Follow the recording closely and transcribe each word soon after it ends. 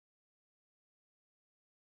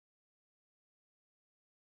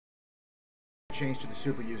change to the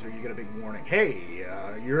super user, you get a big warning. Hey,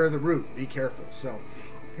 you're the root. Be careful. So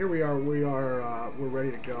here we are. We're ready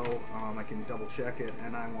to go. I can double check it,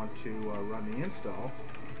 and I want to run the install.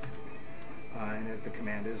 And the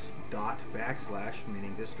command is //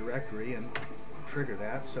 meaning this directory, and trigger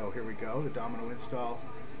that. So here we go. The Domino install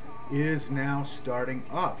is now starting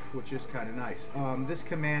up, which is kind of nice. This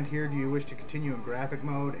command here, do you wish to continue in graphic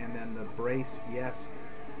mode, and then the brace yes,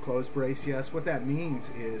 close brace yes. What that means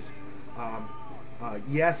is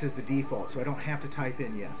yes is the default, so I don't have to type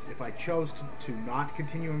in yes. If I chose to not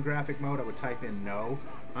continue in graphic mode, I would type in no.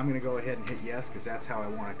 I'm going to go ahead and hit yes because that's how I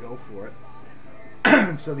want to go for it.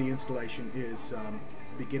 So the installation is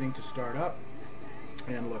beginning to start up,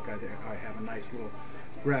 and look, I have a nice little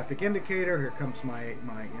graphic indicator. Here comes my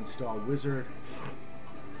install wizard.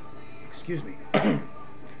 Excuse me.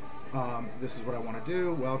 This is what I want to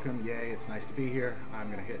do. Welcome, yay, it's nice to be here.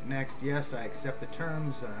 I'm going to hit next. Yes, I accept the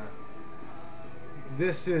terms.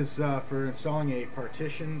 This is for installing a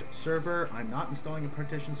partitioned server. I'm not installing a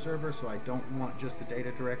partitioned server, so I don't want just the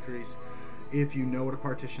data directories. If you know what a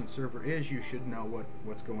partitioned server is, you should know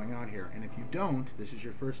what's going on here. And if you don't, this is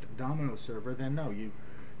your first Domino server, then no, you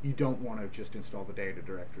don't want to just install the data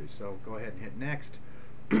directory. So go ahead and hit next.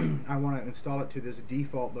 I want to install it to this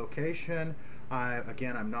default location.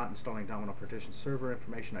 Again, I'm not installing Domino partition server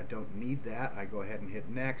information. I don't need that. I go ahead and hit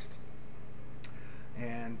next.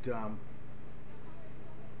 And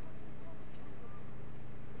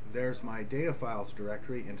there's my data files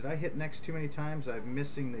directory. And did I hit next too many times? I'm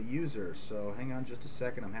missing the user. So hang on just a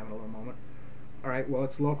second. I'm having a little moment. All right. Well,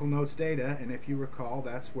 it's local notes data, and if you recall,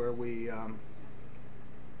 that's where we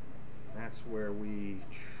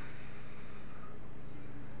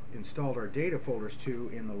installed our data folders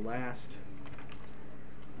to in the last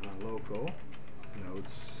local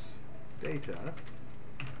notes data,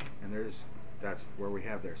 and that's where we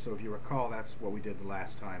have there. So if you recall, that's what we did the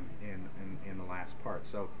last time in the last part.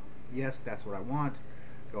 So yes, that's what I want.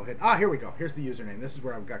 Go ahead. Here we go. Here's the username. This is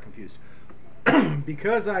where I got confused.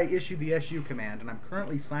 Because I issued the SU command and I'm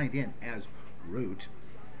currently signed in as root,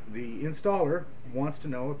 the installer wants to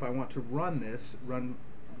know if I want to run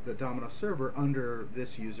the Domino server under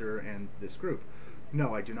this user and this group.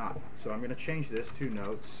 No, I do not. So I'm going to change this to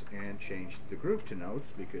notes and change the group to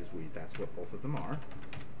notes because that's what both of them are.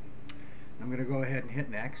 I'm going to go ahead and hit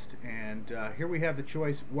next, and here we have the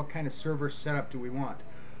choice, what kind of server setup do we want?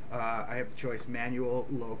 I have the choice manual,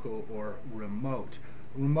 local, or remote.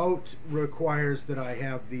 Remote requires that I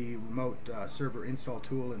have the remote server install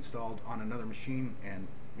tool installed on another machine, and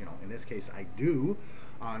in this case I do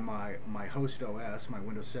on my host OS, my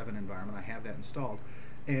Windows 7 environment. I have that installed,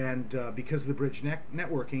 and because of the bridge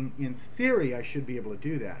networking, in theory I should be able to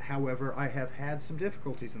do that. However, I have had some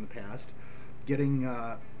difficulties in the past getting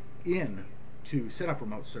in to set up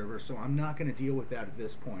remote servers, so I'm not going to deal with that at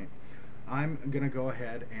this point. I'm going to go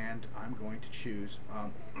ahead and I'm going to choose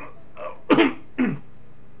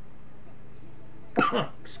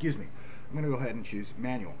excuse me, I'm going to go ahead and choose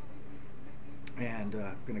manual, and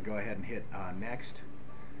I'm going to go ahead and hit next,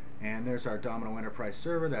 and there's our Domino Enterprise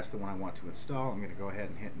server. That's the one I want to install. I'm going to go ahead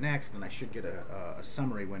and hit next, and I should get a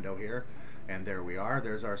summary window here, and there we are.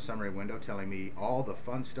 There's our summary window telling me all the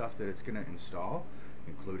fun stuff that it's going to install,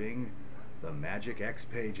 including the magic X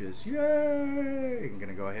pages. Yay! I'm going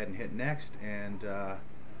to go ahead and hit next, and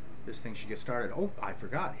this thing should get started. Oh, I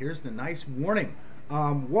forgot. Here's the nice warning.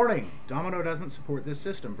 Warning, Domino doesn't support this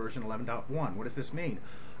system, version 11.1. What does this mean?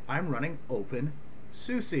 I'm running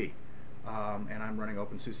OpenSUSE, and I'm running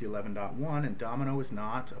OpenSUSE 11.1, and Domino is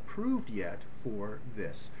not approved yet for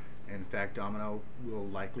this. In fact, Domino will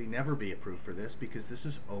likely never be approved for this because this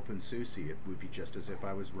is OpenSUSE. It would be just as if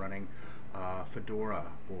I was running Fedora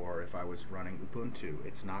or if I was running Ubuntu.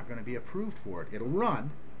 It's not going to be approved for it. It'll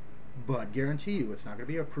run, but guarantee you it's not going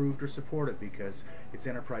to be approved or supported because it's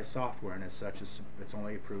enterprise software, and as such it's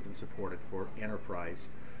only approved and supported for enterprise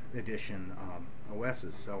edition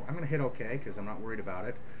OSs. So I'm going to hit OK because I'm not worried about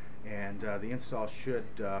it, and the install should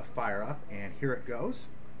fire up, and here it goes.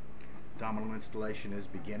 Domino installation is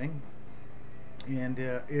beginning, and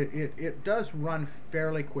it does run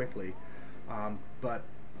fairly quickly, but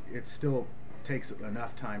it still takes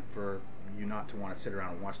enough time for you not to want to sit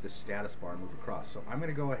around and watch this status bar move across. So I'm going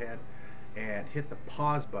to go ahead and hit the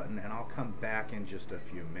pause button, and I'll come back in just a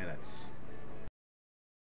few minutes.